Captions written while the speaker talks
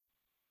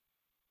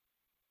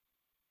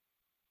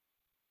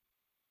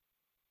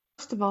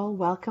First of all,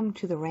 welcome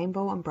to the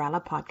Rainbow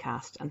Umbrella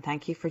podcast and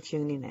thank you for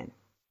tuning in.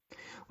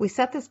 We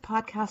set this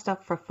podcast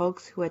up for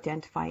folks who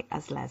identify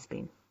as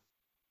lesbian.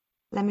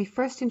 Let me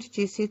first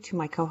introduce you to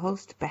my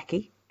co-host,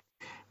 Becky.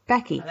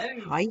 Becky,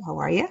 Hello. hi, how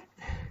are you?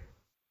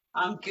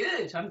 I'm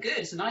good.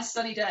 It's a nice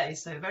sunny day,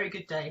 so a very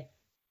good day.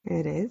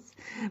 It is.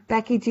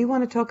 Becky, do you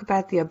want to talk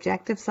about the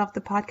objectives of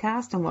the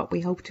podcast and what we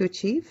hope to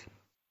achieve?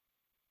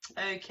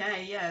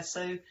 Okay, yeah.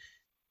 So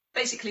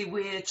basically,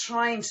 we're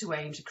trying to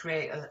aim to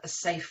create a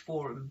safe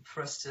forum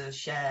for us to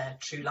share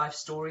true life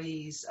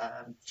stories,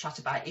 chat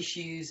about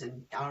issues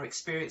and our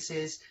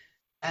experiences,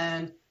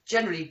 and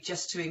generally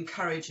just to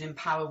encourage and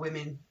empower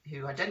women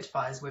who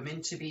identify as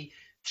women to be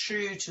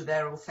true to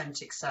their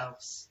authentic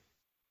selves.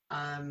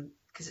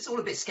 Because it's all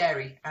a bit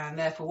scary, and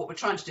therefore what we're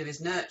trying to do is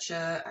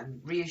nurture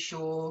and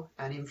reassure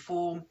and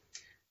inform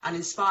and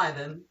inspire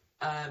them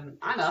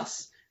and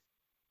us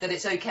that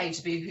it's okay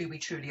to be who we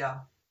truly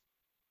are.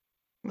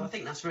 So I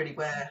think that's really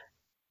where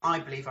I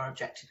believe our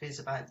objective is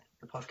about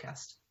the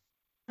podcast.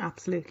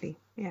 Absolutely,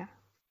 yeah.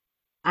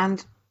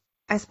 And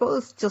I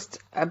suppose just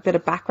a bit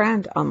of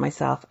background on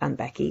myself and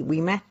Becky.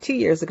 We met 2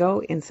 years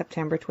ago in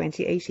September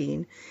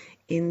 2018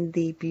 in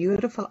the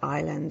beautiful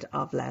island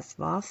of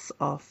Lesbos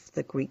off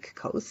the Greek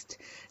coast.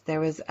 There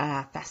was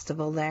a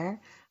festival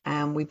there.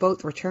 We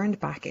both returned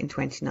back in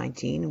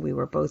 2019. We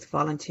were both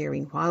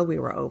volunteering while we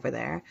were over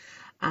there.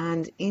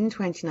 And in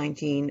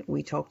 2019,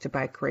 we talked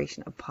about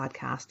creation of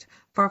podcast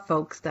for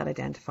folks that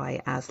identify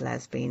as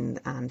lesbian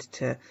and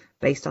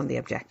based on the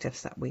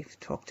objectives that we've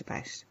talked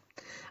about.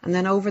 And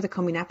then over the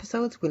coming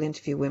episodes, we'll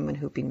interview women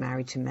who've been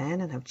married to men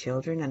and have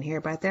children and hear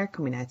about their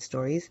coming out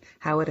stories,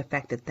 how it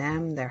affected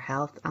them, their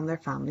health and their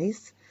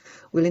families.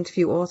 We'll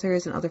interview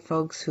authors and other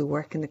folks who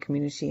work in the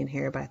community and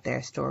hear about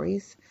their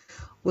stories.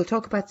 We'll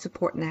talk about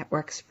support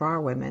networks for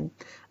our women.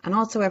 And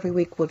also every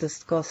week we'll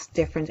discuss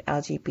different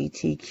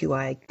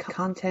LGBTQI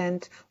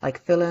content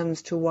like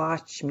films to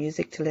watch,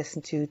 music to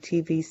listen to,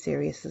 TV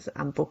series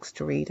and books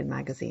to read and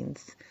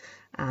magazines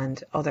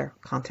and other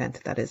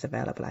content that is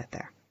available out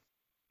there.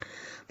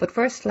 But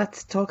first,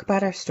 let's talk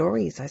about our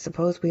stories. I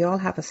suppose we all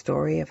have a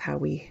story of how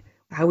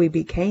we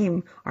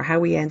became or how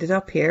we ended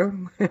up here.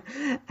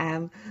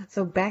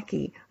 So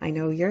Becky, I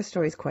know your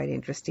story is quite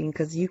interesting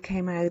because you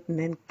came out and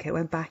then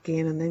went back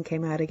in and then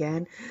came out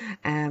again.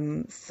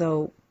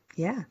 So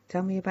yeah,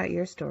 tell me about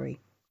your story.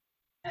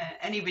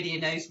 Anybody who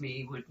knows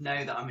me would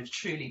know that I'm a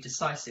truly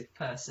decisive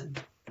person.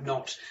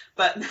 Not,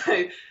 but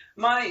no,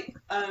 my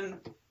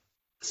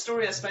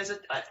story, I suppose,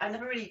 I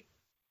never really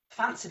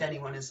fancied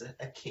anyone as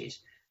a kid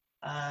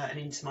and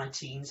into my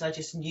teens. I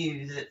just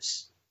knew that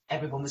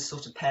everyone was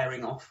sort of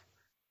pairing off.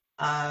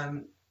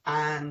 I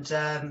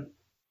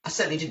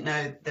certainly didn't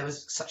know there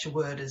was such a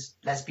word as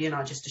lesbian.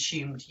 I just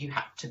assumed you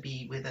had to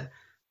be with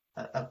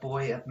a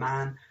boy, a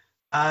man.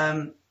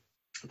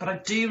 But I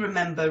do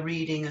remember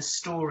reading a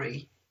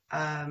story,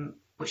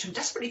 which I'm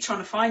desperately trying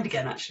to find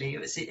again, actually.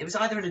 It was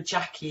either in a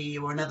Jackie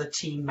or another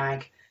teen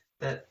mag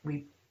that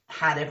we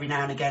had every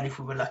now and again if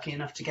we were lucky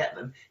enough to get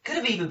them. Could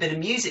have even been a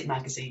music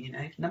magazine, you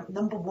know,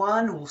 Number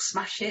One or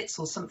Smash Hits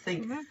or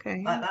something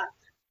like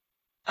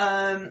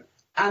that.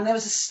 And there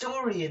was a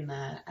story in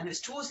there, and it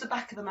was towards the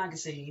back of the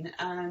magazine,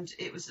 and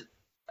it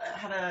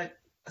had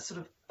a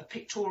sort of a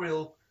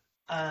pictorial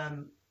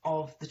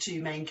of the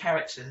two main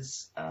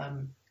characters.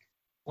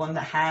 One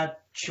that had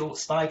short,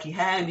 spiky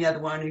hair, and the other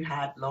one who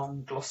had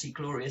long, glossy,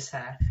 glorious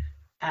hair.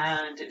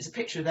 And it was a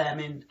picture of them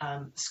in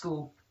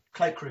school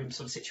cloakroom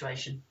sort of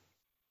situation.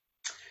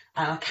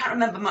 And I can't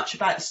remember much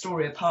about the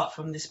story apart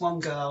from this one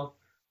girl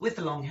with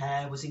the long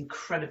hair was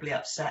incredibly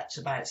upset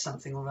about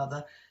something or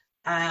other,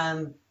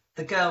 and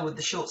the girl with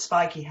the short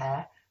spiky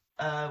hair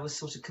was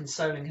sort of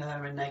consoling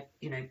her, and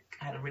they,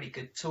 had a really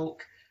good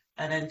talk.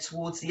 And then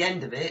towards the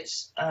end of it,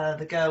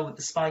 the girl with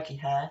the spiky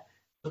hair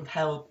sort of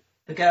held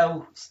the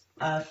girl's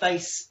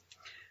face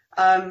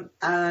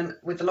and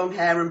with the long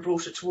hair and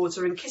brought it towards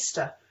her and kissed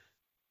her.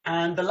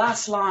 And the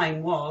last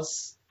line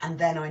was, "And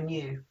then I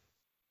knew."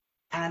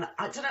 And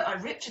I don't know, I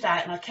ripped it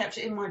out and I kept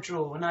it in my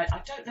drawer, and I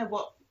don't know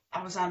what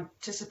I was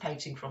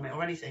anticipating from it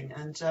or anything.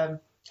 And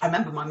I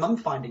remember my mum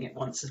finding it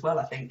once as well,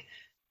 I think.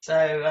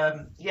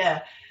 So,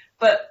 yeah,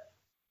 but,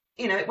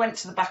 it went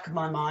to the back of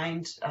my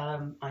mind.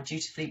 I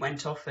dutifully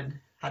went off and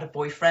had a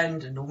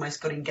boyfriend and almost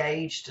got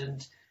engaged.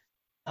 And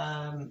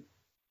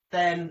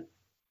then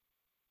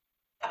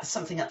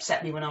something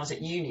upset me when I was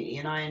at uni,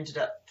 and I ended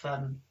up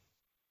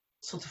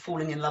sort of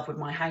falling in love with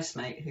my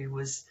housemate, who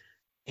was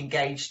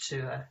engaged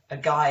to a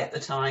guy at the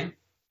time.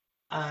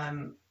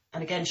 And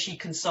again, she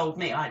consoled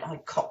me. I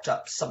cocked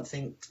up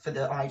something for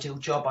the ideal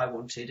job I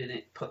wanted, and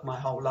it put my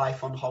whole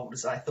life on hold,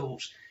 as I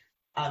thought.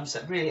 So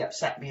it really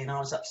upset me, and I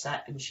was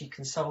upset, and she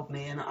consoled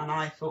me, and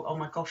I thought, oh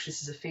my gosh,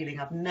 this is a feeling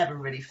I've never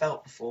really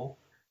felt before,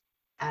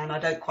 and I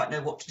don't quite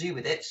know what to do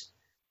with it.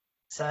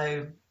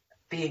 So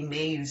being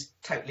me, who's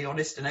totally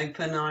honest and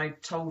open, I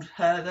told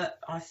her that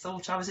I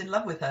thought I was in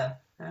love with her,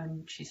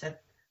 and she said,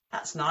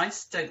 "That's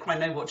nice, don't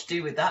quite know what to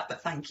do with that,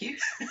 but thank you."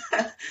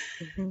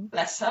 Mm-hmm.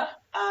 Bless her.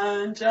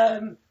 And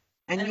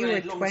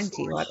anyway, you were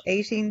 20, what,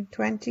 18,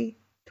 20?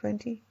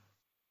 20?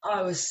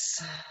 I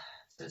was,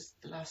 it was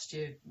the last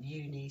year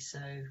uni, so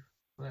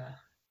uh,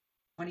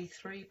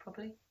 23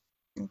 probably,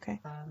 Okay.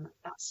 at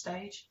that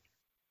stage.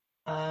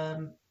 I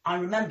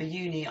remember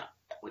uni,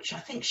 which I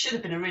think should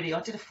have been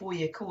I did a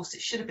 4-year course.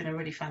 It should have been a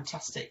really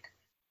fantastic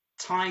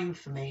time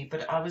for me,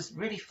 but I was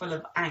really full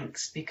of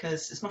angst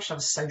because as much as I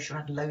was social,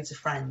 I had loads of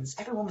friends,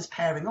 everyone was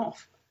pairing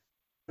off.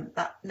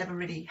 That never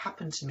really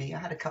happened to me. I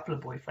had a couple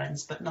of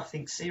boyfriends, but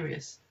nothing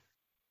serious.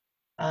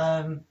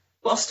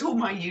 Whilst all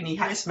my uni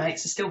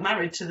housemates are still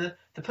married to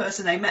the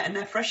person they met in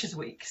their freshers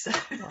week, so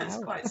that's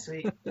Wow. quite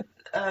sweet.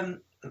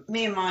 Um,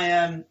 Me and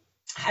my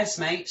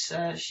housemate,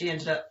 she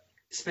ended up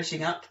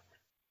splitting up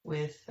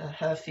with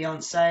her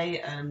fiance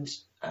and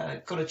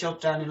got a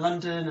job down in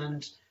London,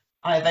 and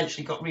I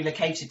eventually got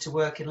relocated to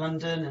work in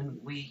London,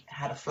 and we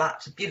had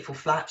a beautiful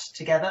flat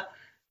together.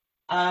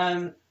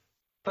 Um,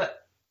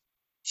 but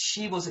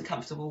she wasn't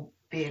comfortable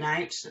being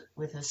out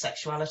with her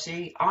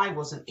sexuality. I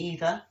wasn't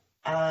either.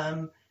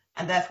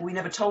 And therefore we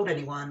never told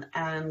anyone.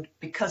 And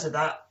because of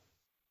that,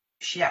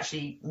 she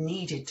actually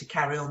needed to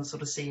carry on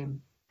sort of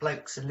seeing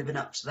blokes and living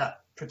up to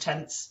that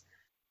pretense.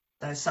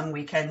 Though some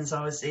weekends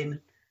I was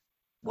in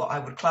what I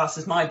would class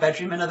as my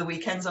bedroom, and other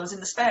weekends I was in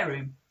the spare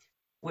room,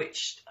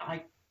 which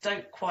I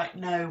don't quite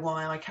know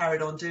why I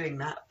carried on doing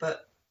that,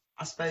 but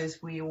I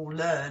suppose we all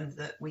learn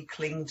that we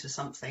cling to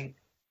something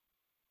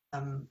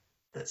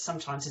that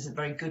sometimes isn't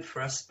very good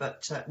for us,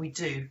 but we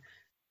do.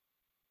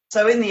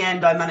 So in the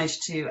end, I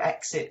managed to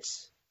exit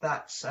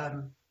that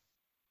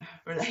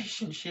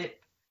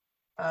relationship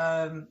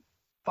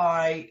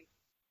by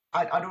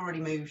I'd already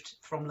moved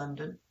from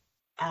London,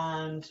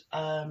 and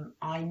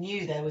I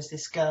knew there was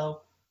this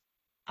girl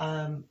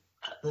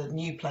at the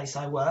new place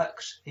I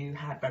worked who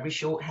had very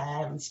short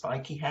hair and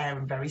spiky hair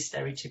and very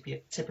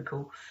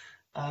stereotypical,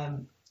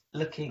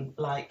 looking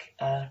like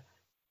a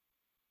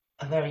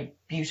very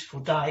beautiful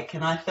dyke.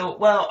 And I thought,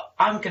 well,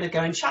 I'm going to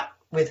go and chat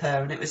with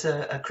her. And it was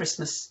a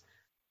Christmas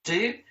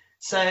do.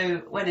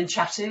 So went and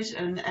chatted.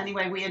 And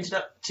anyway, we ended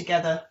up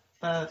together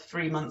for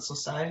 3 months or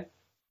so.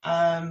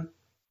 And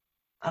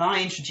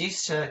I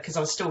introduced her because I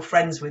was still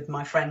friends with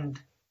my friend,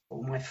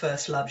 or my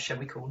first love, shall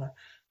we call her.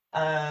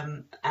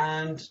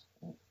 And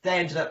they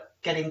ended up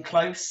getting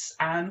close,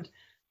 and it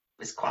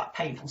was quite a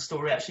painful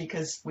story actually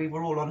because we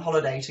were all on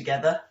holiday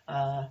together.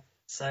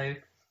 So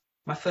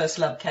my first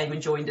love came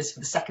and joined us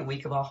for the second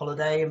week of our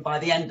holiday, and by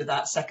the end of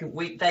that second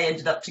week, they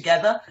ended up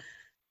together.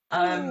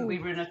 We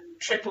were in a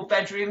triple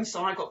bedroom,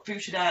 so I got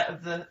booted out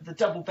of the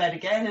double bed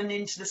again and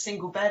into the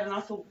single bed, and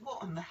I thought,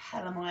 what in the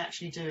hell am I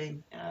actually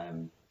doing?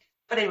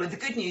 But anyway, the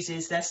good news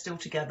is they're still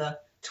together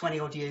 20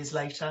 odd years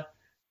later,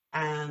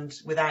 and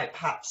without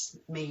perhaps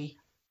me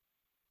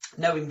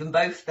knowing them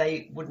both,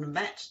 they wouldn't have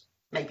met.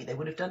 Maybe they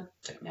would have done,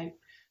 don't know.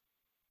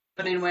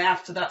 But anyway,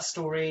 after that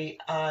story,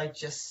 I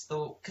just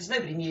thought, because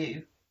nobody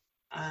knew,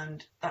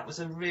 and that was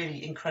a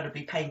really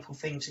incredibly painful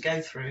thing to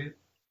go through,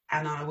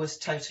 and I was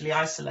totally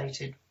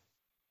isolated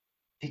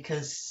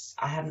because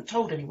I hadn't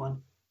told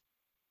anyone.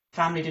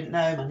 Family didn't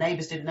know, my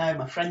neighbours didn't know,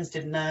 my friends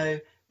didn't know.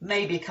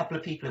 Maybe a couple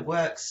of people at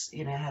works,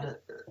 had a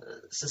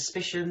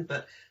suspicion,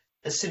 but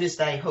as soon as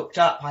they hooked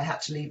up, I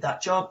had to leave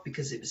that job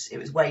because it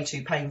was way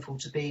too painful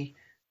to be,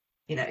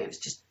 it was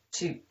just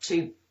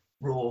too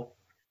raw.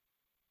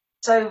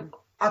 So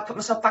I put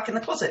myself back in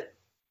the closet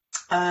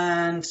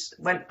and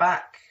went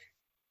back,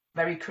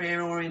 very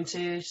career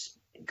oriented,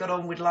 got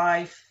on with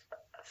life.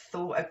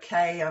 Thought,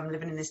 okay, I'm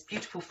living in this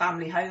beautiful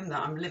family home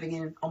that I'm living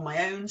in on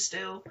my own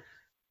still,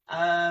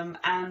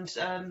 went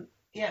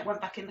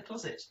back in the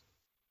closet.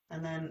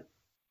 And then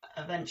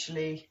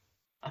eventually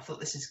I thought,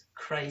 this is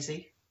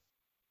crazy.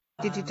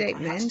 Did you date I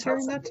had to men tell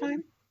during that somebody.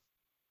 time?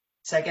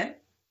 Say again?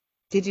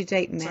 Did you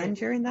date men Sorry.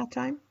 during that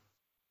time?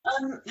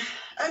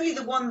 Only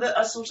the one that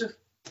I sort of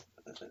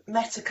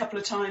met a couple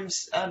of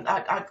times.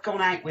 I'd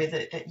gone out with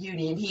at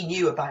uni, and he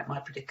knew about my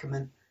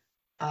predicament.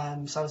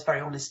 So I was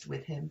very honest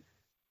with him.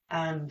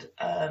 And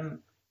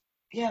and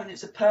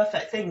it's a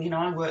perfect thing.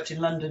 I worked in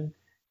London.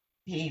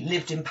 He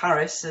lived in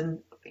Paris, and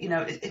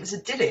it was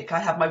idyllic. I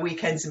had my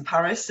weekends in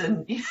Paris,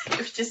 and it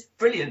was just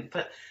brilliant.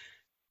 But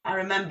I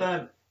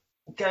remember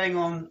going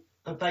on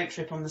a boat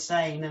trip on the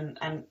Seine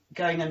and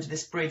going under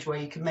this bridge where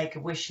you can make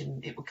a wish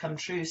and it would come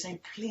true, saying,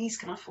 please,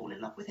 can I fall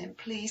in love with him?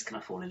 Please, can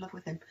I fall in love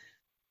with him?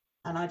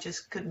 And I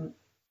just couldn't.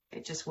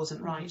 It just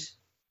wasn't right.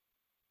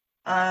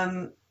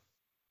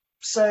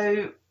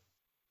 So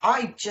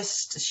I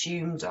just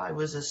assumed I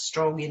was a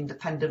strong,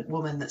 independent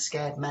woman that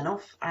scared men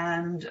off,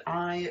 and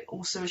I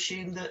also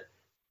assumed that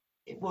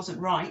it wasn't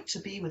right to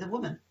be with a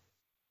woman.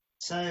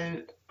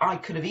 So I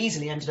could have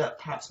easily ended up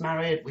perhaps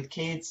married with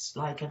kids,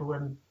 like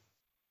everyone,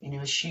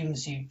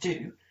 assumes you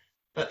do.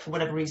 But for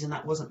whatever reason,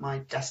 that wasn't my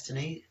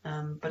destiny.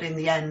 But in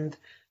the end,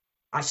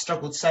 I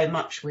struggled so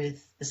much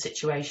with the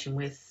situation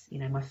with,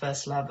 my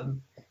first love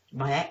and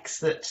my ex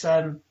that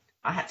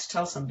I had to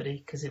tell somebody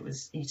because it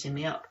was eating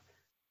me up.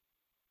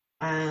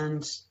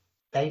 And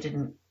they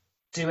didn't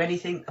do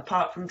anything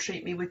apart from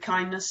treat me with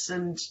kindness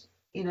and,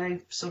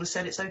 sort of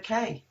said it's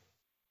okay.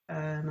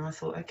 And I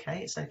thought,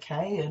 okay, it's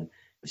okay. And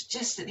was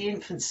just at the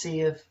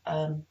infancy of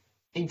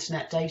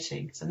internet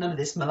dating, so none of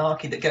this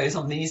malarkey that goes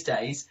on these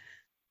days.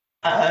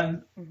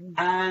 Mhm.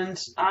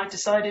 And I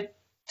decided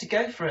to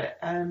go for it,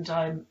 and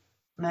I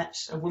met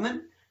a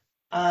woman,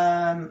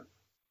 um,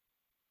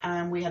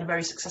 and we had a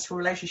very successful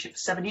relationship for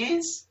 7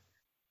 years,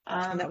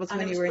 And that was and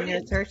when it you was were in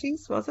your brilliant.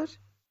 30s, was it?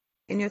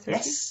 In your 30s?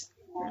 Yes,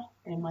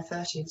 Yeah. in my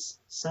 30s.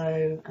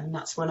 So, and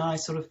that's when I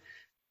sort of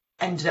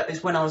ended up,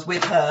 is when I was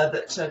with her,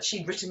 that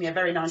she'd written me a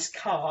very nice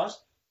card.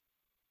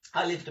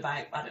 I lived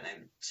about, I don't know,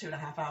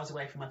 2.5 hours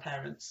away from my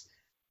parents.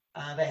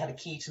 They had a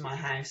key to my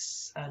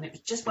house, and it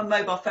was just when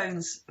mobile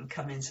phones had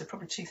come in, so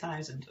probably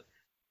 2000.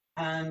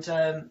 And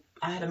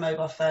I had a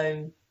mobile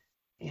phone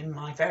in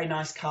my very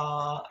nice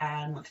car,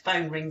 and the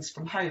phone rings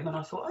from home, and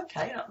I thought,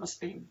 okay, that must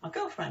be my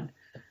girlfriend.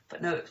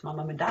 But no, it was my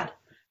mum and dad.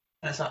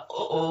 And I was like,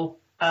 uh-oh,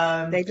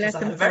 They'd because let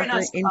I had a very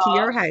themselves nice into car.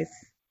 your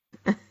house.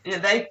 You know,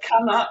 they'd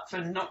come up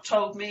and not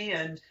told me,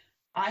 and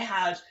I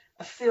had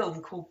a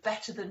film called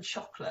Better Than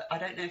Chocolate. I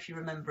don't know if you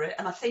remember it,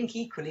 and I think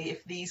equally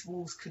If These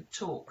Walls Could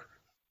Talk.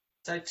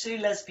 So two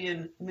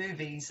lesbian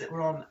movies that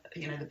were on,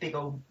 you know, the big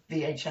old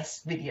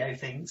VHS video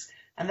things,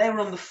 and they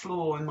were on the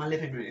floor in my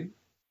living room.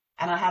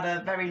 And I had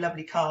a very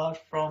lovely card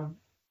from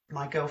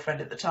my girlfriend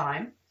at the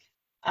time,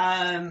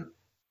 um,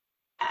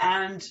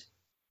 and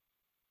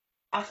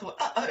I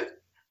thought, uh-oh,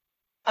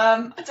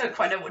 I don't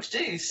quite know what to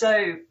do.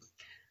 So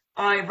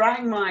I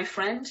rang my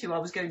friend who I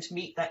was going to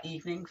meet that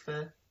evening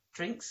for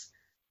drinks,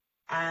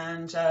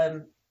 and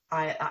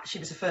she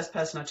was the first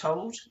person I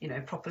told, you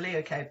know, properly.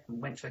 Okay,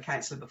 went to a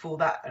counsellor before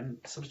that and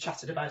sort of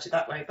chatted about it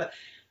that way. But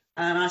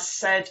and I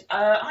said,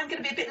 I'm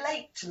going to be a bit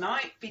late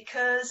tonight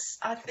because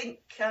I think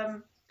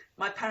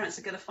my parents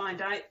are going to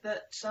find out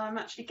that I'm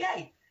actually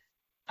gay.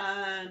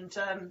 And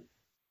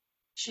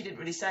she didn't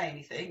really say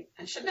anything.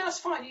 And she said, no, it's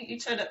fine. You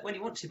turn up when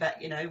you want to, Beck.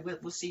 You know,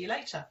 we'll see you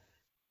later.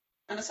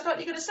 And I said, aren't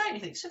you going to say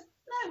anything? She said,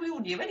 no, we all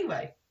knew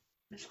anyway.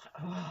 And it's like,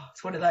 oh,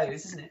 it's one of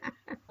those, isn't it?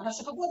 And I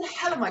said, but what the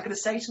hell am I going to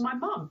say to my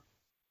mum?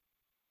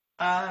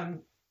 Um,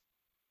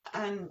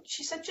 and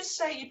she said, just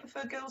say you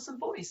prefer girls and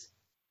boys.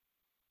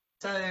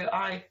 So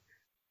I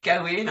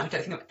go in. I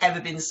don't think I've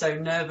ever been so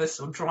nervous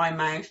or dry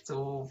mouthed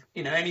or,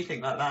 you know,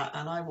 anything like that.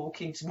 And I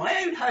walk into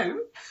my own home,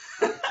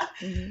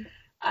 Hmm.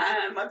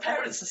 and my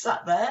parents are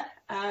sat there.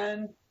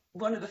 And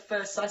one of the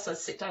first, I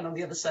sit down on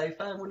the other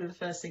sofa, and one of the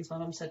first things my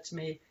mum said to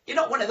me, "You're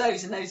not one of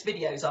those in those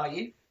videos, are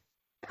you?"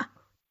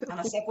 And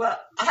I said, "Well,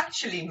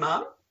 actually,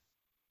 mum,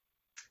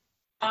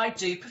 I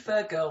do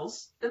prefer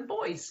girls than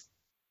boys."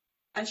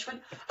 And she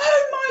went,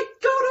 "Oh my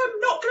God, I'm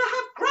not going to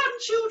have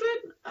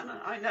grandchildren." And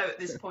I know at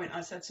this point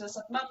I said to her,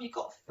 "Mum, you've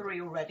got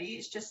 3 already.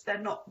 It's just they're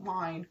not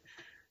mine."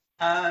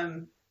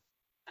 Um,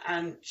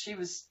 and she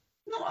was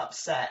not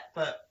upset,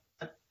 but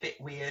a bit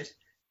weird.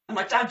 And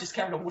my dad just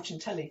carried on watching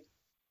telly.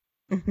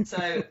 So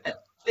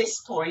at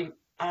this point,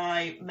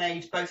 I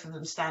made both of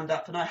them stand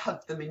up and I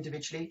hugged them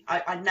individually.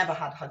 I never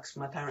had hugs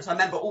from my parents. I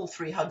remember all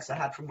 3 hugs I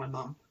had from my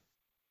mum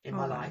in Oh,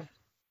 my wow. life.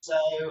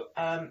 So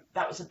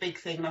that was a big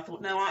thing. And I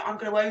thought, no, I'm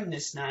going to own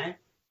this now.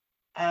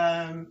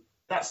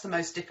 That's the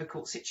most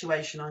difficult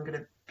situation I'm going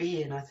to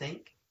be in, I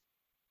think.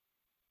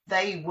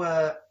 They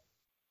were,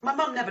 my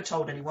mum never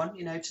told anyone,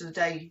 you know, to the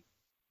day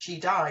she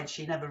died,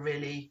 she never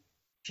really,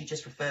 she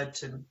just referred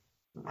to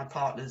my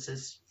partners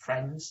as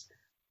friends.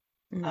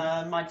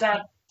 Mm. My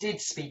dad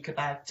did speak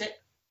about it,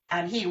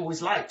 and he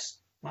always liked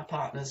my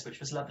partners, which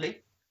was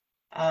lovely.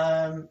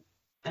 Um,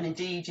 and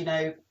indeed, you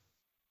know,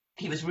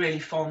 he was really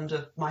fond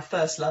of my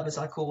first love, as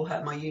I call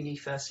her, my uni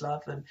first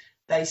love, and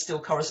they still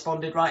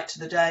corresponded right to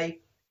the day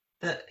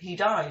that he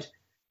died.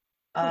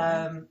 Oh,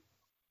 wow. Um,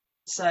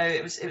 so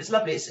it was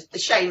lovely. It's a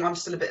shame I'm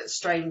still a bit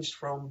estranged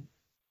from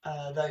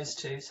those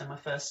two. So my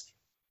first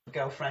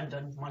girlfriend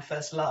and my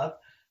first love,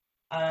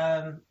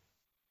 um,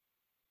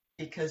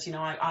 because you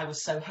know I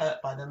was so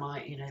hurt by them.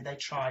 You know they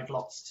tried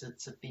lots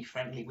to be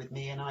friendly with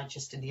me, and I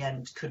just in the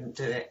end couldn't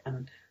do it,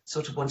 and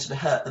sort of wanted to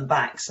hurt them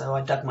back. So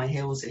I dug my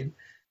heels in,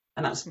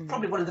 and that's Mm.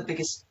 probably one of the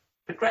biggest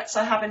regrets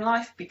I have in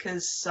life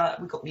because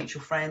we've got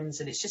mutual friends,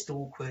 and it's just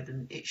awkward,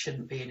 and it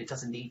shouldn't be, and it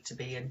doesn't need to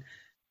be, and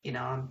you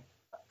know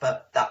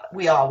but that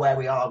we are where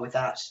we are with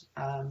that.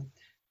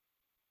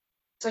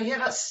 So yeah,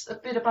 that's a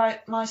bit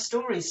about my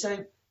story.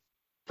 So,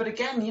 but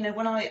again, you know,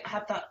 when I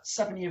had that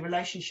 7-year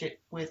relationship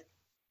with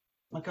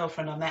my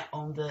girlfriend I met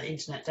on the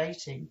internet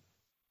dating,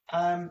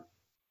 um,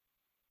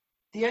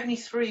 the only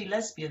 3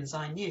 lesbians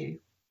I knew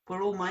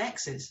were all my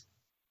exes.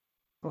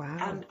 Wow.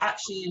 And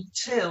actually,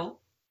 until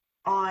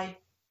I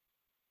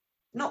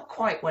not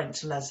quite went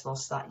to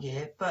Lesbos that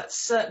year, but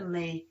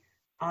certainly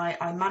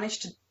I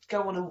managed to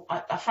go on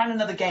I found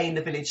another gay in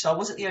the village, so I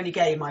wasn't the only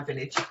gay in my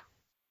village,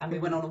 and we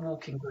went Hmm. on a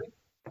walking group.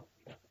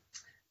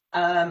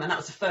 And that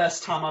was the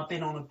first time I'd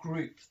been on a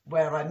group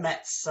where I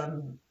met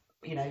some,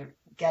 you know,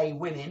 gay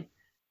women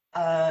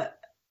uh,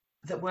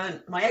 that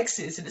weren't my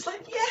exes. And it's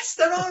like, yes,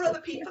 there are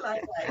other people out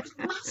there. It was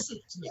massive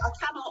to me.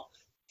 I cannot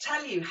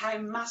tell you how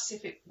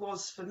massive it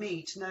was for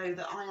me to know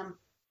that I am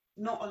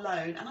not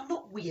alone and I'm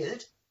not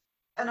weird.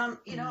 And I'm,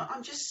 you know, Mm.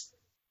 I'm just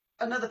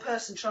another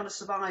person trying to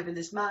survive in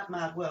this mad,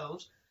 mad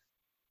world.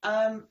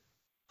 And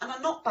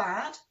I'm not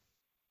bad,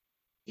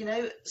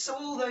 so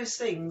all those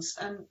things.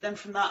 And then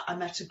from that, I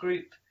met a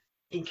group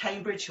in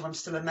Cambridge who I'm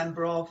still a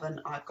member of,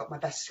 and I've got my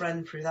best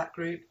friend through that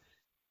group.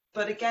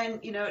 But again,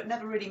 I'd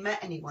never really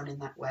met anyone in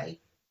that way,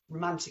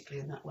 romantically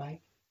in that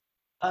way.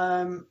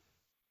 Um,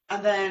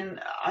 and then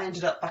I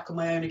ended up back on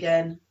my own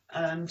again,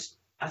 and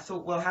I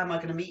thought, well, how am I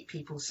going to meet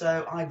people?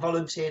 So I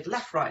volunteered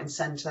left, right, and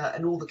centre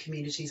in all the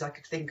communities I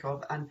could think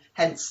of, and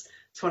hence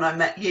it's when I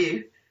met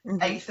you, Hmm.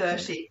 Yeah.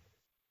 8:30,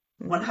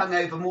 one Hmm.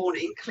 hungover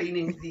morning,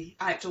 cleaning the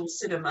outdoor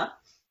cinema,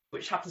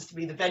 which happens to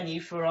be the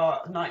venue for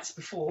our nights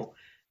before.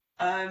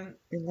 Um,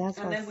 And that's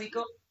and then what's. we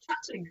got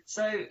chatting.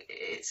 So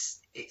it's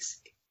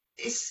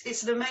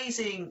an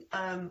amazing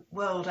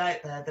world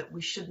out there that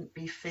we shouldn't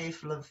be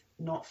fearful of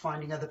not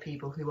finding other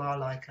people who are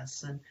like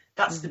us, and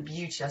that's the Hmm.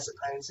 beauty, I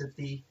suppose, of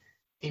the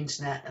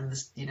internet and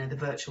the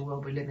virtual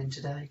world we live in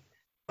today.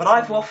 But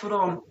I've Yeah. waffled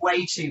on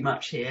way too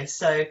much here,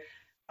 so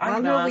I'm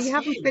Well, going to no, we ask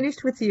haven't you.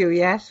 finished with you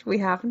yet. We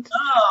haven't.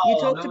 You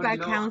Oh, talked Lordy about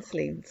Lord.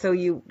 counseling. So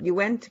you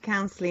went to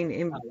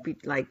counseling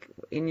like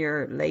in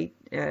your late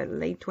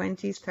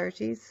 20s,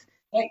 30s.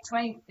 Late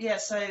 20, yeah.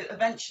 So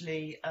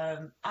eventually,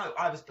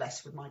 I was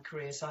blessed with my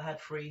career, so I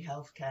had free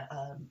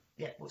healthcare.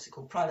 Yeah, what's it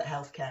called? Private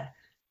healthcare.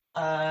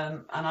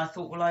 And I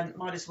thought, well, I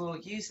might as well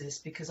use this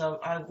because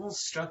I was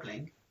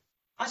struggling.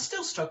 I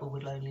still struggle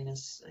with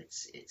loneliness. It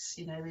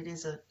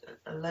is a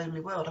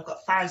lonely world. I've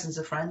got thousands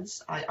of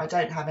friends. I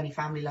don't have any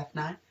family left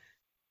now.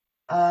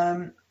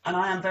 And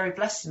I am very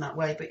blessed in that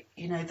way. But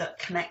that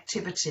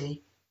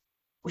connectivity,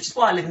 which is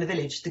why I live in the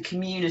village, the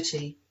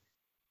community,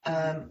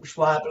 Hmm. which is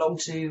why I belong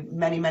to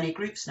many, many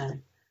groups now,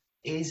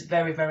 is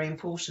very, very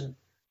important.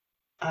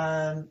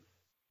 Um,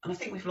 and I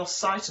think we've lost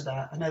sight of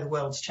that. I know the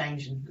world's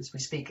changing as we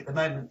speak at the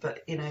moment,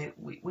 but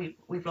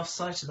we've lost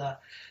sight of that.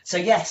 So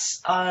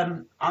yes,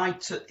 I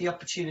took the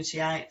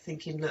opportunity out,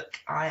 thinking, look,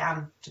 I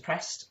am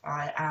depressed.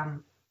 I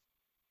am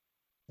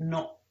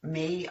not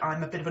me.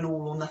 I'm a bit of an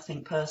all or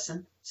nothing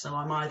person. So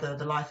I'm either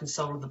the life and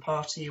soul of the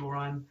party, or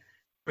I'm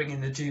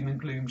bringing the doom and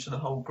gloom to the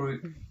whole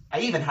group.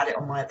 I even had it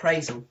on my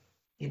appraisal.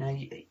 You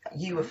Okay.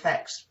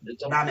 affect the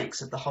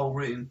dynamics of the whole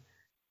room.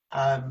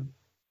 Um,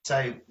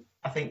 so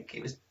I think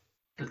it was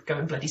go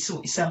and bloody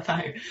sort yourself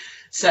out.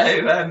 So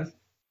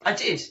I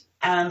did,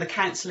 and the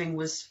counselling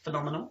was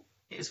phenomenal.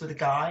 It was with a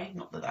guy,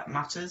 not that that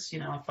matters.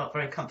 I felt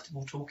very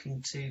comfortable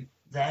talking to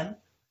them,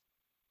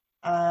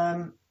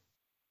 um,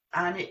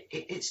 and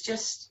it's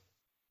just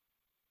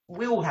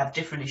we all have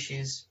different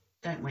issues,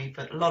 don't we?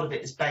 But a lot of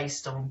it is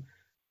based on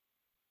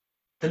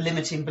the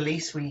limiting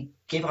beliefs we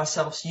give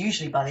ourselves,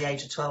 usually by the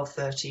age of 12,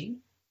 13.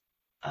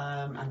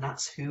 And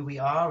that's who we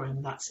are,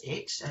 and that's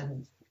it.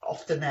 And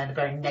often they're the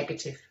very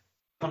negative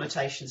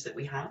connotations that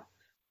we have.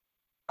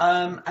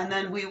 And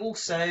then we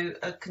also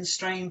are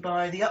constrained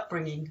by the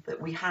upbringing that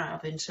we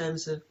have in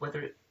terms of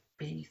whether it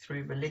be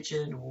through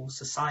religion or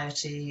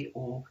society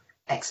or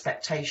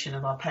expectation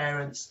of our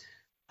parents.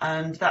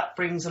 And that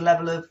brings a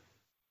level of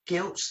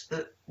guilt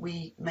that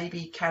we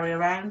maybe carry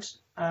around.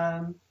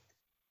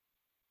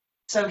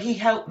 So he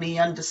helped me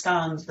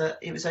understand that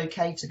it was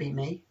okay to be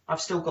me. I've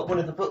still got one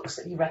of the books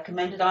that he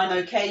recommended, I'm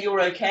Okay,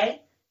 You're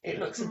Okay. It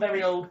looks a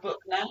very Okay. old book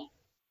now.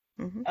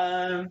 Hmm.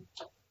 Um,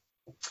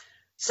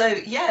 So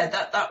yeah,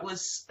 that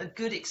was a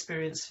good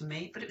experience for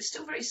me, but it was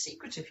still very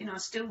secretive. I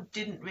still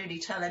didn't really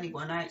tell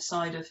anyone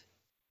outside of,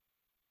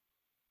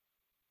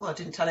 well, I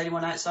didn't tell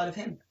anyone outside of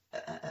him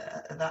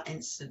that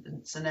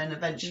incident. And then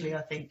eventually, Mm.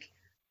 I think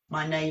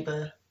my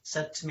neighbour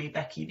said to me,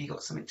 "Becky, have you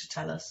got something to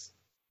tell us?"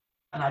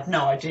 And I'd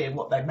no idea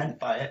what they meant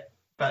by it,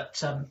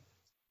 but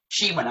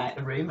she went out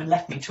the room and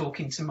left me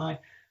talking to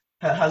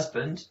her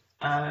husband,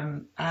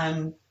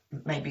 and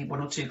maybe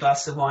one or two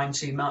glasses of wine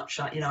too much.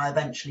 I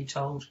eventually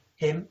told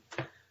him.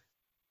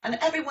 And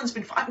everyone's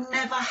been, I've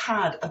never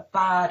had a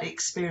bad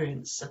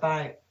experience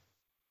about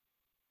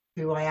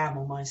who I am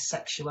or my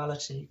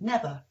sexuality.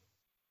 Never.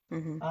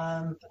 Hmm.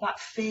 But that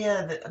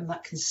fear and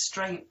that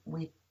constraint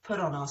we put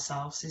on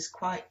ourselves is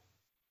quite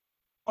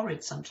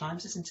horrid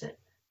sometimes, isn't it?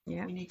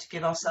 Yeah. We need to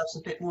give ourselves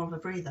a bit more of a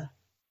breather.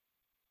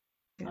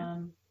 Yeah.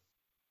 Um,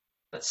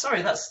 but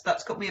sorry, that's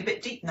got me a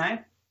bit deep now.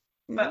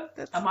 No, But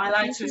that's am I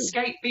allowed me to too.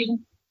 escape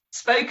being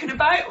spoken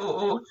about,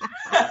 or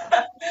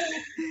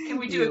can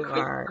we do a You quick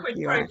are. quid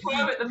You pro are.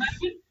 quo at the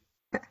moment?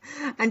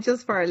 And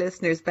just for our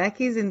listeners,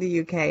 Becky's in the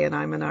UK and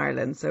I'm in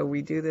Ireland, so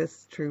we do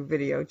this through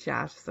video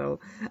chat. So,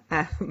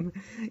 um,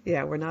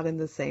 yeah, we're not in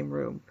the same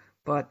room.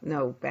 But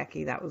no,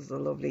 Becky, that was a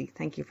lovely.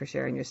 Thank you for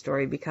sharing your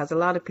story because a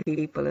lot of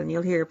people, and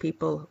you'll hear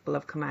people will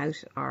have come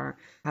out or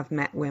have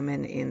met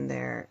women in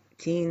their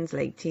teens,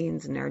 late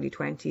teens, and early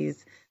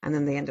 20s, and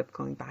then they end up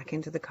going back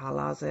into the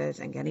closet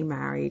and getting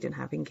married and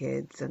having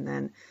kids, and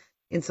then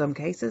in some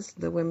cases,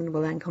 the women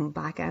will then come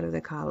back out of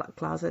the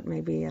closet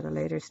maybe at a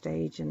later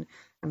stage, and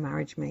a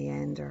marriage may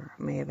end or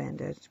may have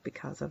ended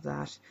because of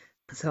that.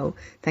 So,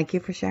 thank you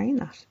for sharing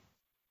that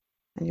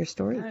and your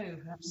story. No,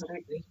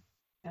 absolutely.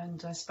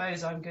 And I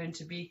suppose I'm going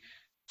to be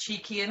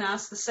cheeky and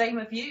ask the same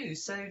of you.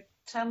 So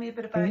tell me a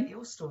bit about Mm.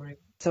 your story.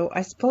 So,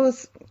 I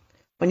suppose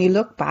when you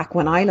look back,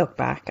 when I look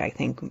back, I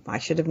think I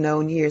should have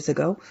known years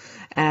ago,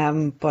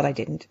 but I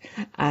didn't.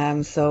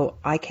 So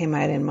I came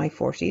out in my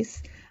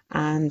 40s,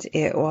 and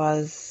it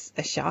was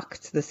a shock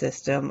to the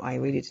system. I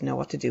really didn't know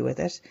what to do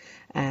with it.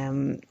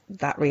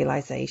 That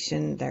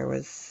realization, there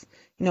was,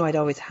 I'd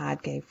always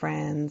had gay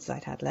friends,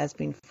 I'd had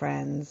lesbian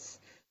friends.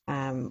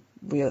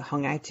 We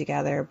hung out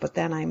together, but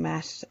then I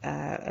met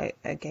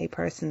a gay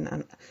person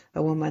and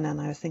a woman, and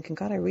I was thinking,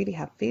 God, I really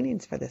have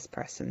feelings for this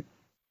person.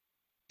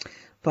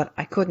 But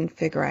I couldn't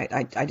figure out,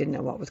 I didn't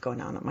know what was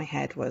going on. My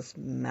head was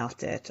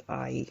melted.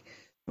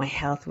 My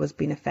health was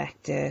being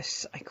affected.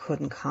 I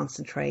couldn't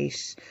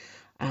concentrate.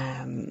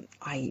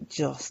 I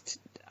just,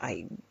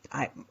 I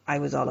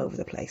was all over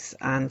the place.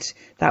 And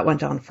that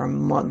went on for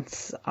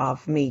months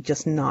of me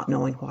just not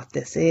knowing what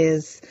this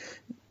is,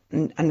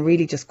 and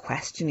really just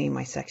questioning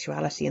my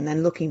sexuality, and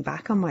then looking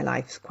back on my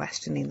life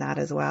questioning that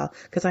as well,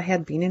 because I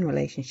had been in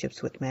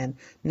relationships with men,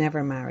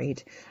 never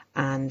married,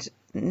 and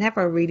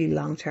never really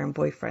long-term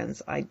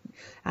boyfriends.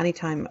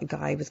 Anytime a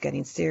guy was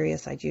getting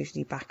serious, I'd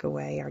usually back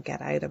away or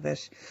get out of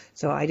it.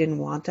 So I didn't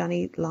want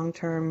any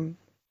long-term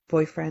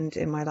boyfriend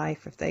in my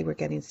life. If they were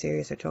getting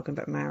serious or talking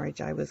about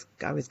marriage, I was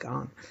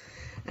gone.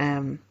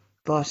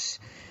 But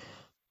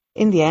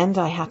in the end,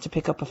 I had to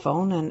pick up a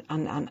phone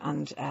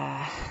and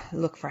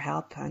look for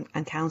help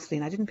and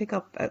counselling. I didn't pick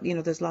up,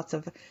 there's lots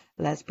of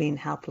lesbian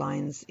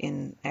helplines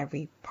in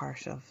every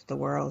part of the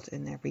world,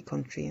 in every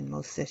country, in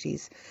most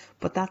cities.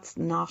 But that's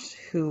not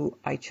who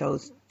I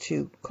chose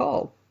to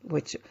call,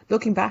 which,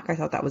 looking back, I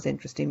thought that was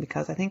interesting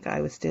because I think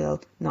I was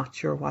still not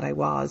sure what I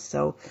was.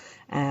 So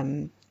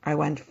I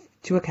went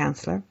to a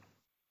counsellor,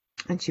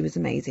 and she was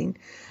amazing.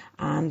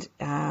 And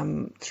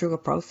through a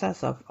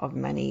process of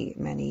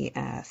many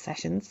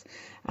sessions,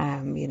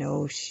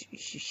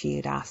 she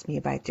had asked me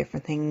about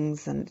different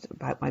things and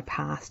about my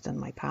past and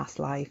my past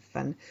life.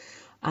 And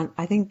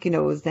I think, it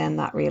was then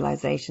that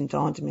realization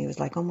dawned on me. It was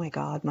like, oh my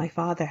God, my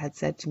father had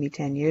said to me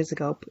 10 years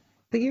ago,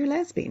 but you're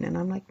lesbian. And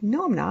I'm like,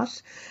 no, I'm not.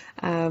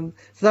 So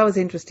that was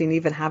interesting,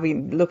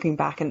 even looking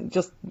back and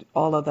just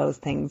all of those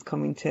things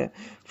coming to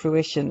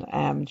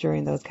fruition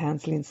during those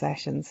counselling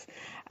sessions.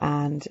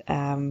 And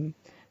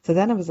so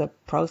then it was a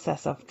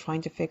process of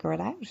trying to figure it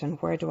out, and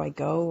where do I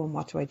go and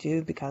what do I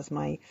do, because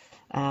my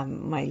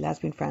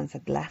lesbian friends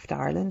had left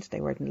Ireland. They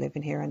weren't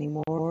living here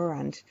anymore,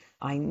 and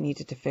I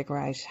needed to figure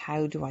out,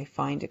 how do I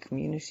find a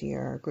community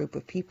or a group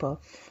of people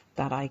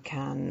that I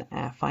can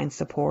find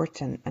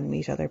support and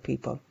meet other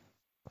people.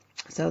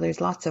 So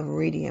there's lots of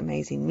really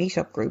amazing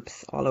meetup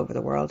groups all over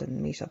the world, and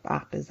the Meetup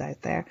app is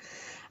out there.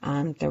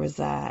 And there was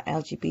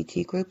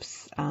LGBT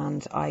groups,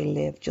 and I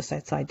live just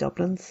outside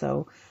Dublin,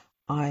 so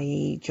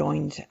I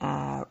joined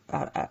a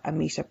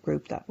meetup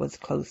group that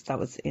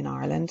was in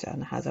Ireland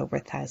and has over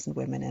 1,000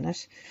 women in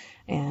it.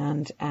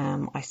 And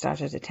I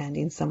started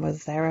attending some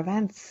of their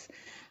events.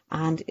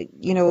 And,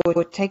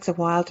 it takes a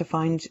while to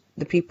find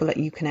the people that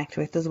you connect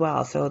with as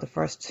well. So the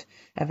first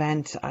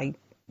event, I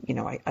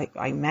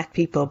met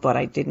people, but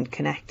I didn't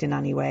connect in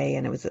any way,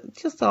 and it was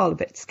just all a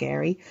bit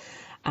scary.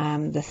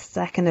 The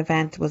second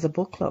event was a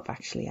book club,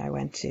 actually, I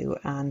went to,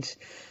 and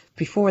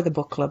before the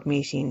book club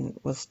meeting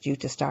was due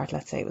to start,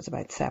 let's say it was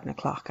about 7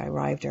 o'clock, I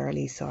arrived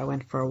early, so I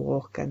went for a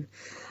walk, and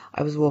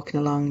I was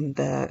walking along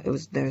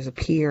there's a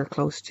pier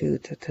close to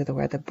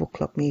where the book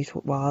club meet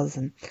was,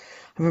 and I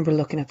remember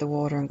looking at the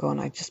water and going,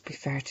 I'd just be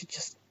fair to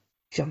just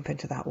jump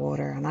into that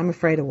water, and I'm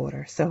afraid of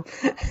water, so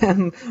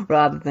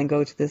rather than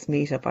go to this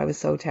meetup, I was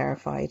so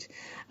terrified.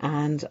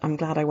 And I'm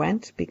glad I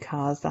went,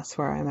 because that's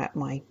where I met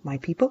my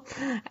people,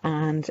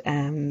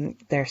 and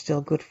they're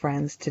still good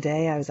friends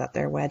today. I was at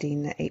their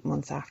wedding 8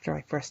 months after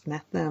I first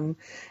met them.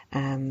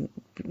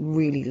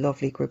 Really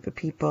lovely group of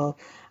people,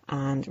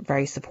 and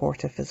very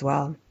supportive as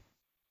well.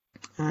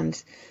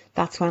 And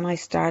that's when I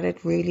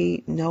started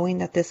really knowing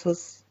that this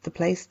was the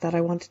place that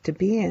I wanted to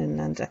be in.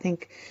 And I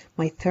think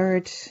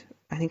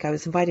I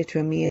was invited to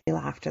a meal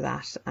after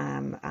that,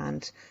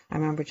 and I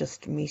remember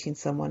just meeting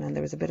someone, and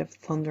there was a bit of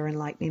thunder and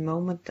lightning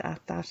moment at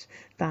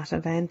that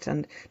event,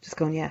 and just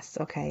going, yes,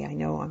 okay, I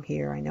know I'm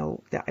here. I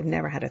know that I've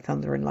never had a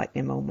thunder and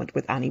lightning moment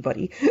with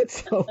anybody,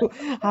 so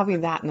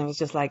having that, and I was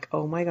just like,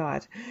 oh my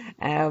God,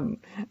 and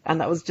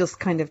that was just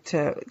kind of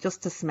to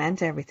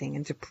cement everything,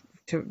 and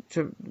to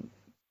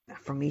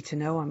for me to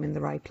know I'm in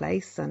the right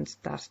place, and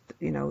that,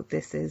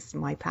 this is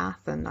my path,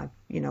 and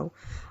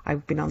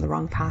I've been on the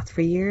wrong path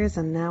for years,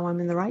 and now I'm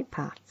in the right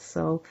path.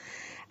 So,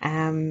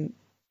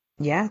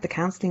 the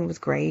counselling was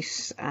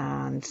great,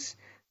 and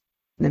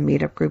the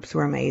meetup groups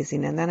were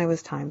amazing. And then it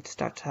was time to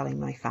start telling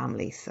my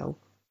family,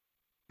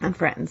 and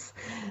friends.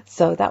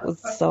 So that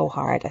was so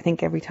hard. I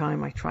think every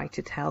time I tried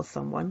to tell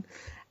someone,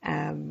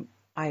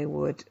 I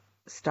would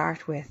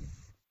start with,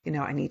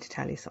 I need to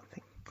tell you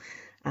something.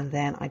 And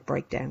then I'd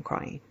break down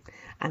crying.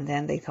 And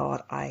then they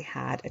thought I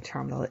had a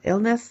terminal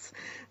illness.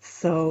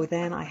 So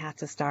then I had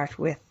to start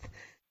with,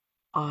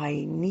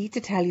 I need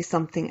to tell you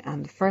something.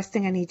 And the first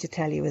thing I need to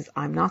tell you is,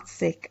 I'm not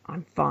sick,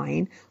 I'm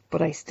fine,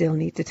 but I still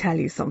need to tell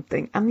you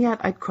something. And yet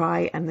I'd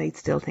cry, and they'd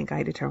still think I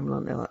had a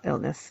terminal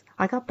illness.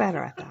 I got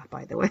better at that,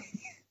 by the way.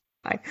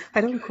 I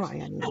don't Good. cry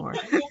anymore.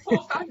 Your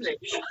poor family.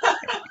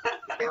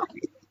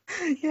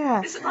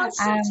 Yeah. It's a nice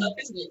Um, setup,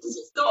 isn't it? Because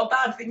it's not a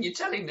bad thing you're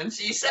telling them.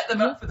 So you set them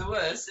yeah, up for the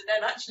worst, and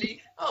then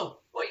actually, oh,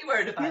 what are you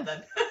worried yeah, about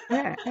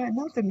then? yeah,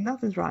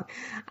 nothing's wrong.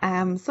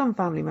 Some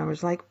family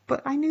members are like,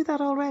 but I knew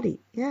that already.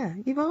 Yeah,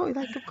 you've always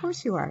like, of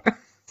course you are.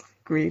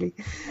 Really.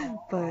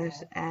 But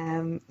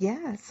Oh,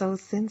 yeah, so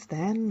since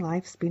then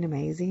life's been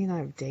amazing.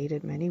 I've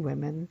dated many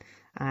women,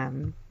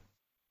 um,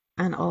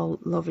 and all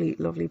lovely,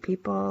 lovely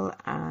people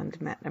and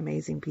met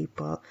amazing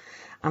people.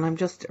 And I'm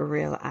just a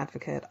real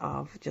advocate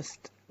of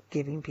just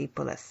giving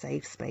people a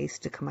safe space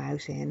to come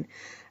out in.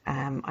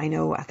 I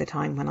know at the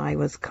time when I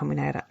was coming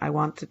out, I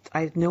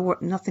had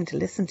nothing to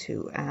listen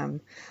to.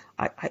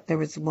 There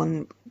was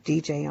one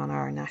DJ on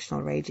our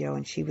national radio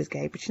and she was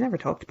gay, but she never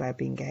talked about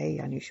being gay.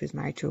 I knew she was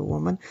married to a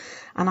woman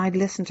and I'd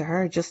listen to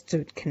her just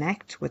to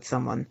connect with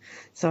someone.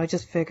 So I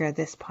just figured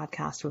this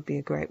podcast would be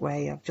a great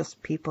way of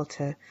just people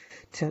to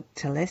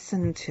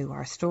listen to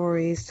our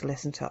stories, to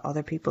listen to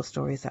other people's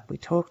stories that we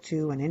talk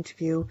to and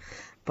interview.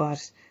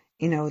 But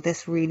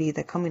this really,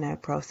 the coming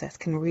out process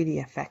can really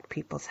affect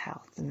people's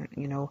health,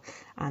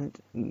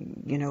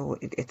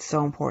 it's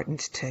so important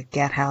to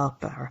get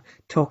help or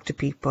talk to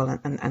people,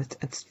 and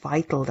it's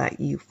vital that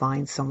you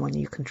find someone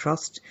you can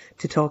trust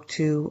to talk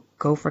to,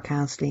 go for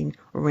counselling,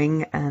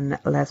 ring a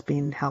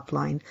lesbian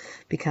helpline,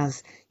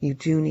 because you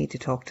do need to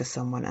talk to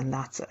someone, and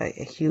that's a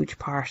huge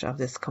part of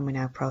this coming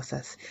out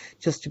process,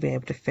 just to be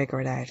able to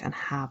figure it out and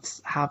have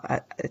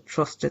a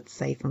trusted,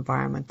 safe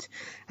environment,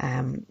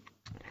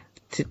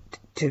 to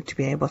to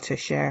be able to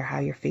share how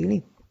you're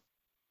feeling.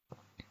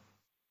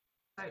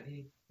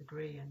 totally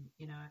agree. And,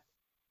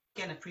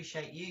 again,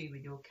 appreciate you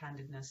with your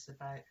candidness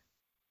about.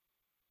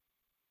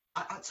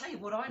 I'll tell you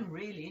what I'm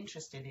really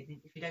interested in,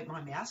 if you don't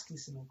mind me asking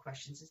some more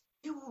questions, is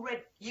you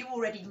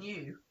already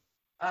knew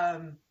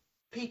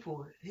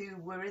people who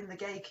were in the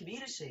gay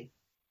community.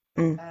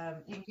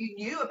 Mm, You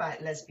knew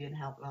about lesbian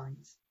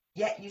helplines,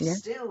 yet you yeah.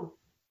 still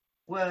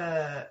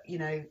were,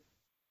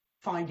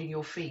 finding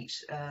your feet,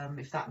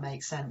 if that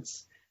makes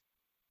sense,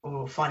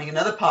 or finding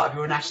another part of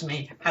your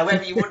anatomy,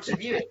 however you want to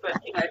view it.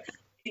 But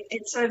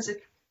in terms of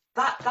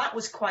that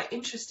was quite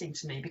interesting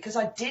to me because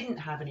I didn't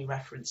have any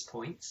reference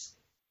points.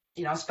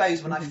 I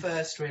suppose when I Hmm.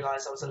 first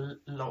realised I was a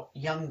lot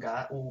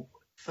younger, or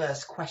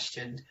first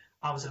questioned,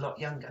 I was a lot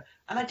younger,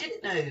 and I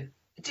didn't know,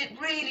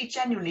 really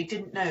genuinely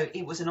didn't know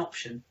it was an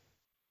option.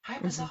 How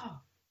Hmm.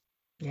 bizarre!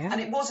 Yeah. And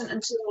it wasn't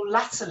until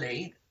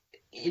latterly,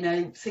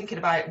 thinking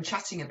about and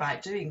chatting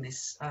about doing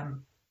this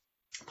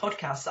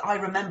podcast, that I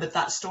remembered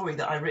that story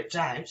that I ripped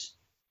out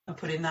and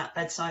put in that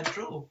bedside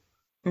drawer.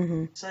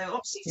 Hmm. So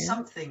obviously Yeah.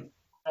 something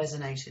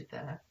resonated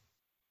there.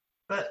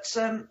 But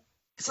so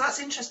that's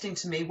interesting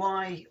to me,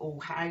 why or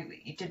how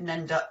you didn't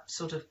end up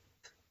sort of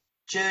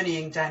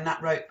journeying down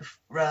that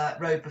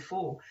road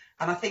before.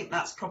 And I think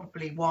that's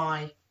probably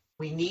why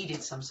we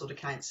needed some sort of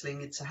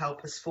counselling to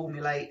help us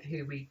formulate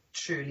who we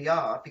truly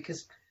are,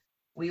 because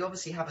we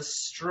obviously have a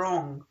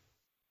strong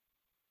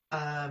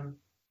um,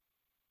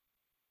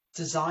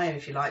 desire,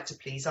 if you like, to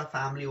please our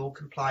family or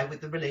comply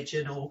with the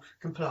religion or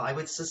comply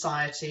with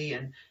society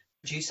and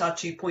produce our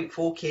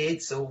 2.4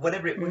 kids or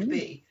whatever it would Mm,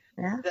 be,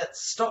 yeah. that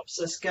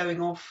stops us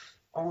going off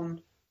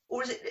on.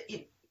 Or is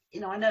it,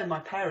 I know my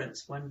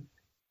parents, when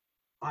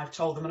I've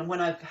told them and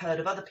when I've heard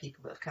of other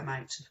people that have come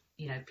out to,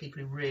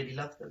 people who really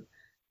love them,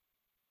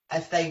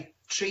 if they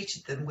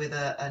treated them with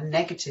a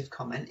negative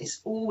comment,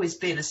 it's always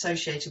been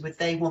associated with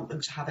they want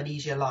them to have an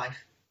easier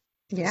life.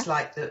 Yeah. It's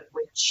like that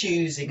we're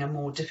choosing a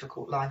more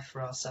difficult life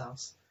for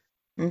ourselves.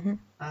 Hmm.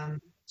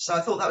 So I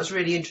thought that was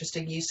really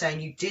interesting. You saying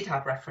you did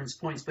have reference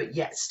points, but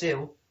yet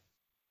still,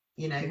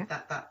 Yeah.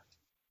 that.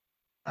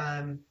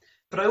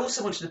 But I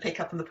also wanted to pick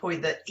up on the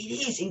point that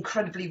it is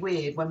incredibly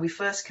weird when we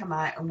first come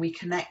out and we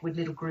connect with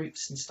little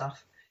groups and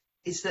stuff.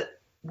 Is that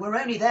we're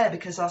only there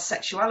because our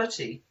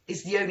sexuality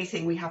is the only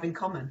thing we have in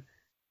common,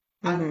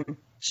 and Hmm.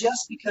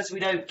 just because we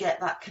don't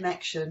get that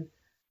connection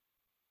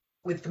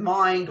with the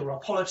mind or our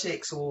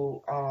politics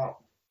or our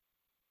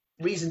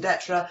reason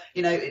d'etre,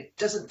 it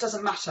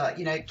doesn't matter.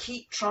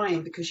 Keep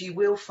trying, because you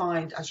will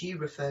find, as you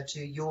refer to,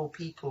 your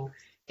people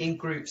in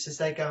groups as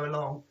they go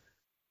along.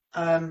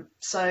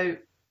 So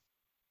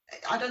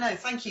I don't know.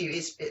 Thank you.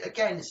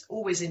 It's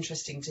always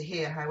interesting to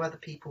hear how other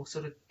people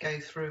sort of go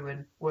through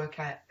and work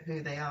out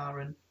who they are.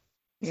 And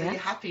so Yeah.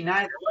 you're happy now,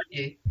 aren't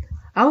you?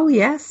 Oh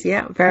yes,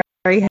 yeah, very,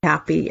 very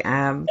happy.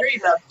 Very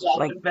loved up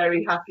Like and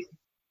very happy.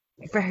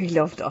 very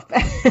loved up.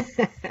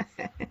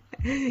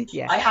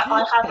 Yeah.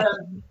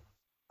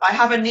 I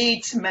have a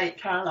need to make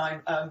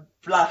Caroline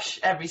blush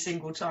every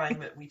single time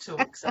that we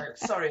talk. So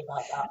sorry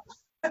about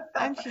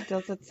And she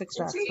does it that.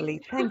 successfully.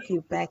 Thank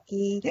you,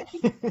 Becky.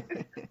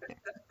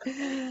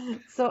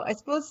 So I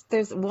suppose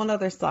there's one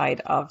other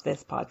side of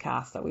this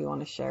podcast that we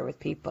want to share with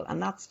people,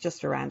 and that's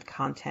just around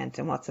content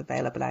and what's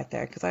available out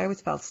there. Because I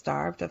always felt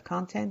starved of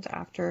content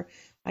after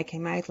I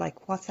came out,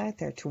 like what's out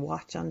there to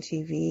watch on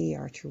TV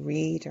or to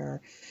read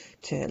or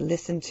to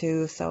listen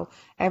to. So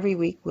every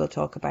week we'll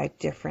talk about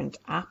different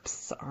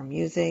apps or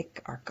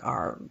music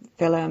or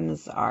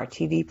films or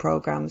TV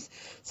programs.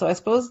 So I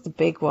suppose the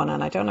big one,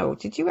 and I don't know,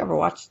 did you ever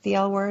watch The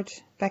L Word,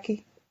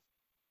 Becky?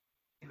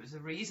 It was the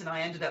reason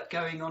I ended up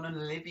going on an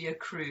Olivia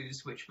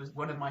cruise, which was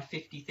one of my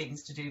 50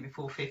 things to do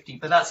before 50.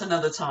 But that's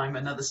another time,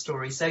 another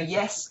story. So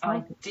yes, I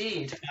Okay.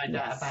 did find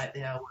out Yes. about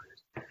the L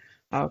Word.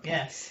 Okay.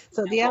 Yes,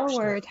 So and The L watched it.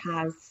 Word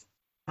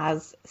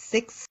has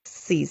 6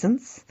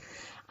 seasons,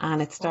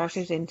 and it Gosh,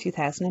 started in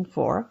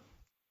 2004.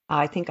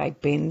 I think I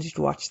binged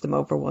watched them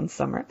over one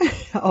summer,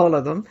 all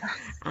of them.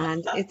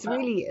 And it's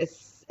really a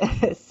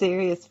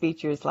serious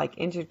features like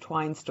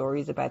intertwined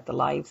stories about the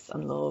lives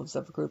and loves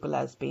of a group of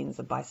lesbians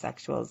and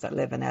bisexuals that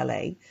live in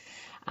LA.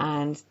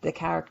 And the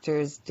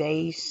characters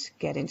date,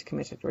 get into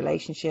committed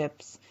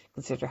relationships,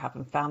 consider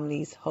having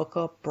families, hook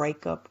up,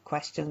 break up,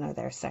 question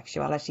their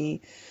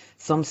sexuality.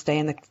 Some stay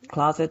in the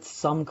closet,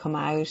 some come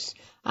out,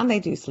 and they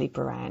do sleep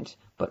around,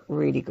 but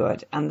really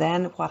good. And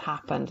then what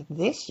happened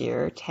this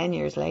year, 10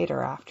 years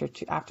later,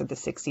 after the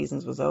 6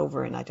 seasons was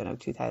over in, I don't know,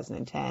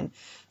 2010,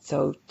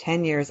 so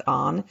 10 years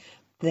on,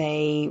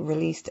 they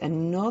released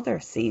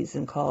another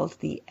season called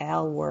the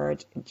L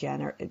Word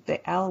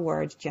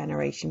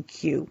Generation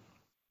Q.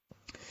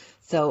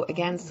 So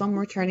again, oh, some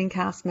returning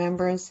cast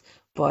members,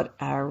 but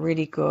a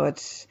really good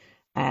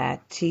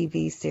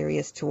TV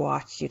series to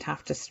watch. You'd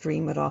have to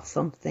stream it off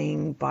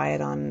something, buy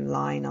it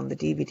online on the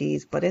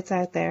DVDs, but it's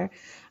out there,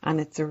 and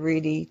it's a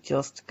really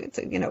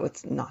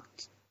it's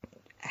not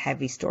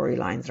heavy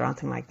storylines or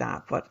anything like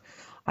that, but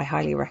I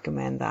highly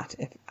recommend that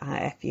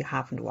if you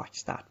haven't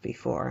watched that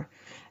before.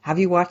 Have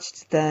you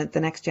watched the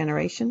Next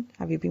Generation?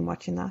 Have you been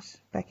watching that,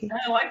 Becky?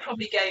 no, I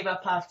probably gave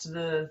up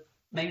after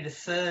maybe the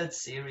third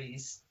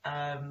series.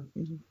 Hmm.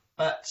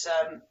 But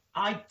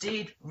I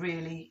did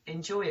really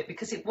enjoy it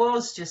because it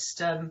was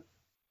just, again,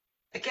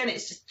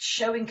 it's just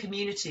showing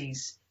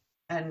communities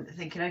and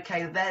thinking,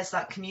 okay, there's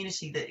that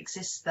community that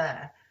exists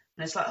there.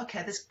 And it's like,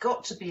 okay, there's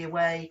got to be a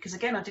way, because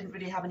again, I didn't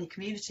really have any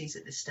communities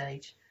at this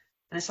stage.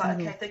 And it's like,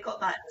 Hmm. okay, if they've got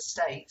that in the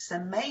States,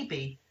 then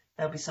maybe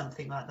there'll be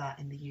something like that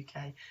in the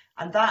UK.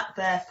 And that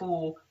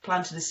therefore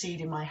planted a seed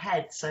in my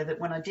head so that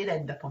when I did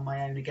end up on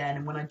my own again,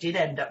 and when I did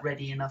end up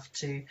ready enough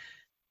to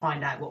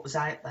find out what was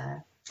out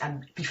there,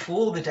 and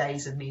before the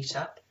days of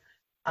Meetup,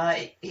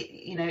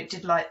 it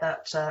did like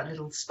that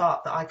little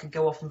spark that I could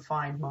go off and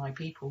find my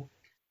people.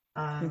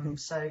 Hmm.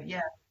 So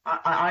yeah,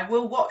 I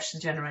will watch the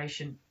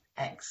Generation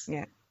X.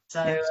 Yeah.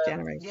 So Next yeah,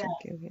 Generation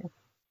Q. Yeah.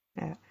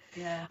 Yeah.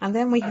 yeah, And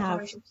then we have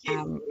Generation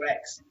Q or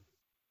X.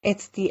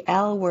 it's the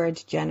L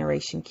Word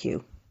Generation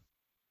Q.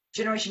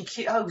 Generation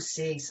Q. Oh,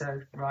 see,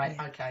 so right,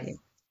 Yeah, okay. yeah,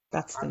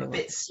 that's the I'm a new one.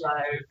 bit slow.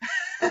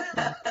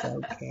 That's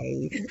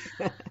okay.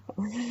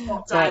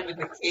 Not down But with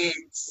the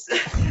kids.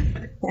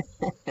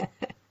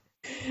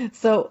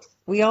 so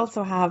we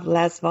also have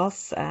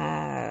Lesbos,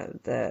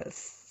 the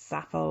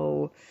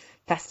Sappho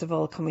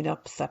Festival coming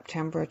up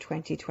September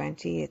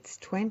 2020. It's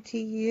 20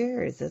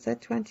 years, is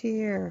it?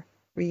 20-year?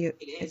 It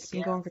It's is, been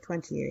yeah, going for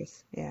 20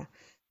 years. Yeah.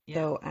 yeah.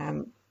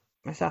 So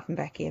myself and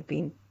Becky have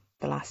been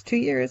the last 2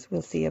 years.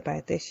 We'll see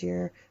about this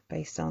year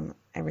based on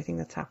everything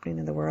that's happening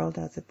in the world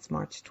as it's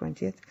March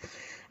 20th.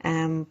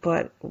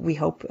 But we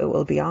hope it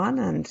will be on,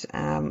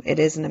 and it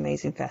is an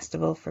amazing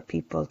festival for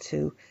people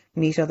to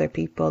meet other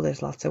people.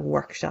 There's lots of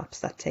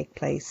workshops that take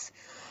place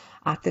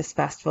at this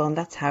festival, and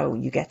that's how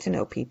you get to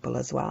know people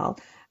as well.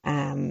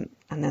 And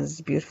then there's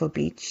a beautiful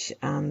beach,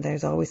 and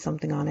there's always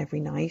something on every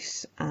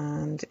night,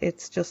 and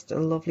it's just a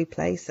lovely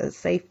place, a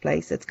safe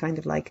place. It's kind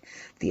of like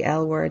the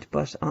L Word,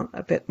 but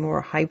a bit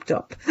more hyped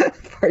up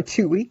for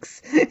 2 weeks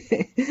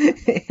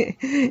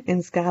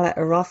in Scala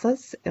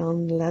Erossas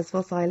on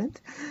Lesbos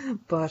Island,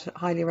 but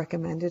highly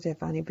recommended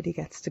if anybody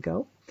gets to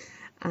go.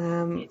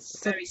 It's a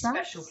So very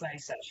special that's,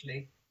 place,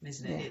 actually,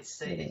 isn't it? yeah,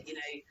 It's it is.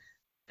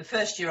 the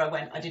first year I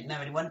went, I didn't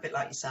know anyone, a bit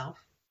like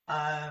yourself.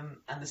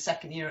 And the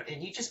second year,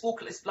 and you just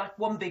walk, it's like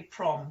one big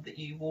prom that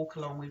you walk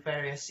along with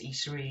various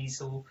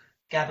eateries or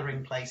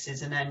gathering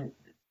places, and then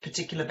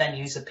particular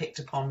venues are picked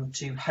upon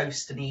to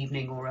host an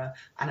evening or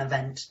an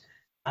event.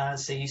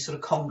 So you sort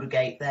of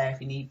congregate there if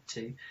you need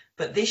to.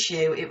 But this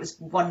year it was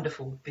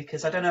wonderful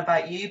because I don't know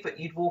about you, but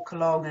you'd walk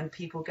along and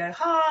people go,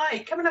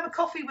 "Hi, come and have a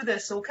coffee with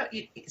us," or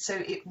so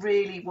it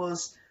really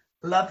was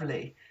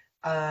lovely.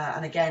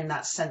 And again,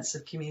 that sense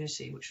of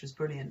community, which was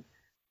brilliant.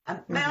 And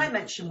may I Hmm.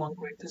 mention one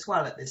group as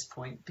well at this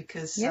point,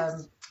 Yes.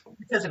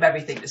 because of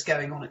everything that's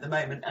going on at the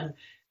moment and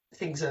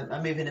things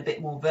are moving a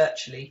bit more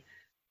virtually.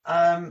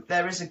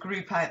 There is a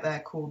group out there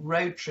called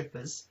Road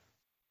Trippers,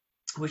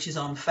 which is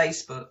on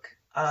Facebook.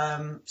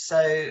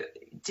 So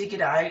dig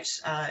it out.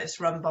 It's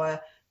run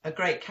by a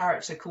great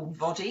character called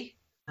Voddy,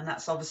 and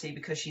that's obviously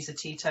because she's a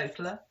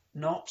teetotaler,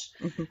 not.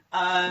 Hmm.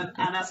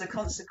 And as a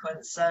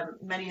consequence,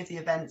 many of the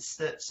events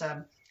that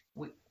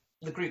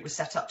the group was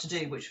set up to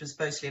do, which was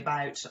mostly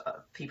about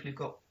people who've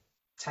got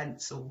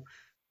tents or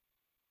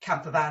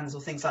camper vans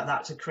or things like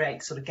that to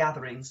create sort of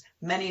gatherings.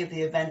 Many of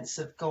the events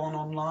have gone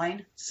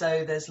online,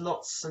 so there's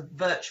lots of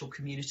virtual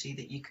community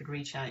that you could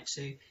reach out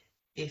to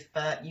if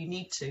you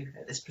need to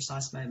at this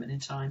precise moment in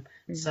time.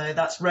 So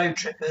that's Road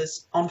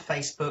Trippers on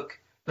Facebook.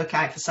 Look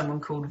out for someone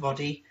called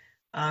Voddy.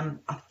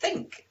 I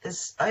think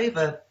there's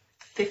over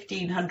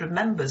 1,500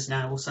 members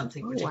now or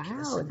something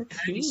ridiculous. Wow, And that's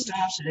it only huge.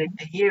 started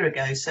a year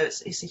ago, so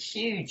it's a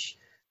huge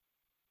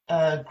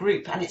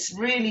group, and it's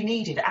really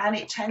needed. And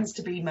it tends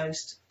to be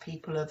most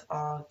people of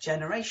our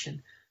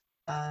generation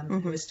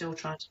who are still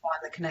trying to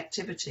find the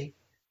connectivity.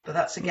 But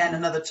that's again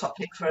another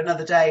topic for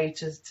another day,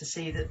 to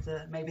see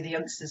that maybe the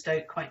youngsters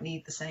don't quite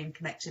need the same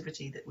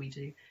connectivity that we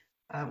do,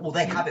 or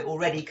they have it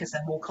already because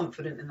they're more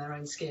confident in their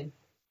own skin.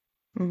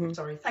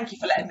 Sorry, thank you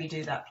for letting me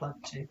do that plug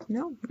too.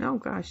 No,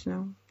 gosh,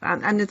 no.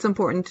 And it's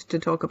important to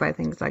talk about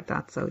things like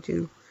that. So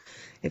do,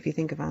 if you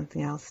think of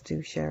anything else,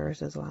 do share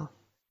it as well.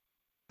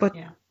 But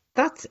Yeah.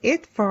 that's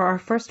it for our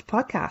first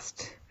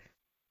podcast.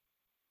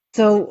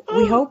 So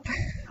we hope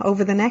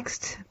over the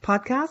next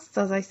podcasts,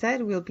 as I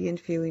said, we'll be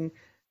interviewing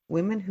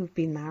women who've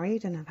been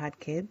married and have had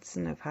kids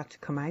and have had to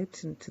come out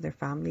to their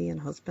family and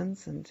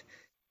husbands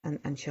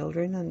and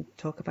children, and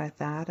talk about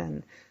that,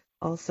 and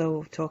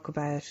also talk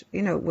about,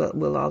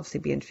 we'll obviously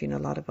be interviewing a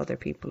lot of other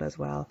people as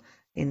well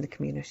in the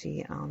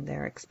community on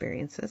their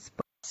experiences.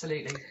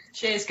 Absolutely.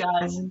 Cheers,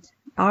 guys.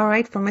 All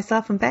right, for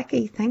myself and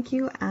Becky, thank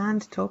you,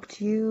 and talk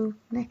to you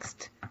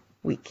next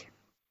week.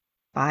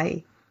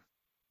 Bye.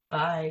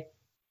 Bye.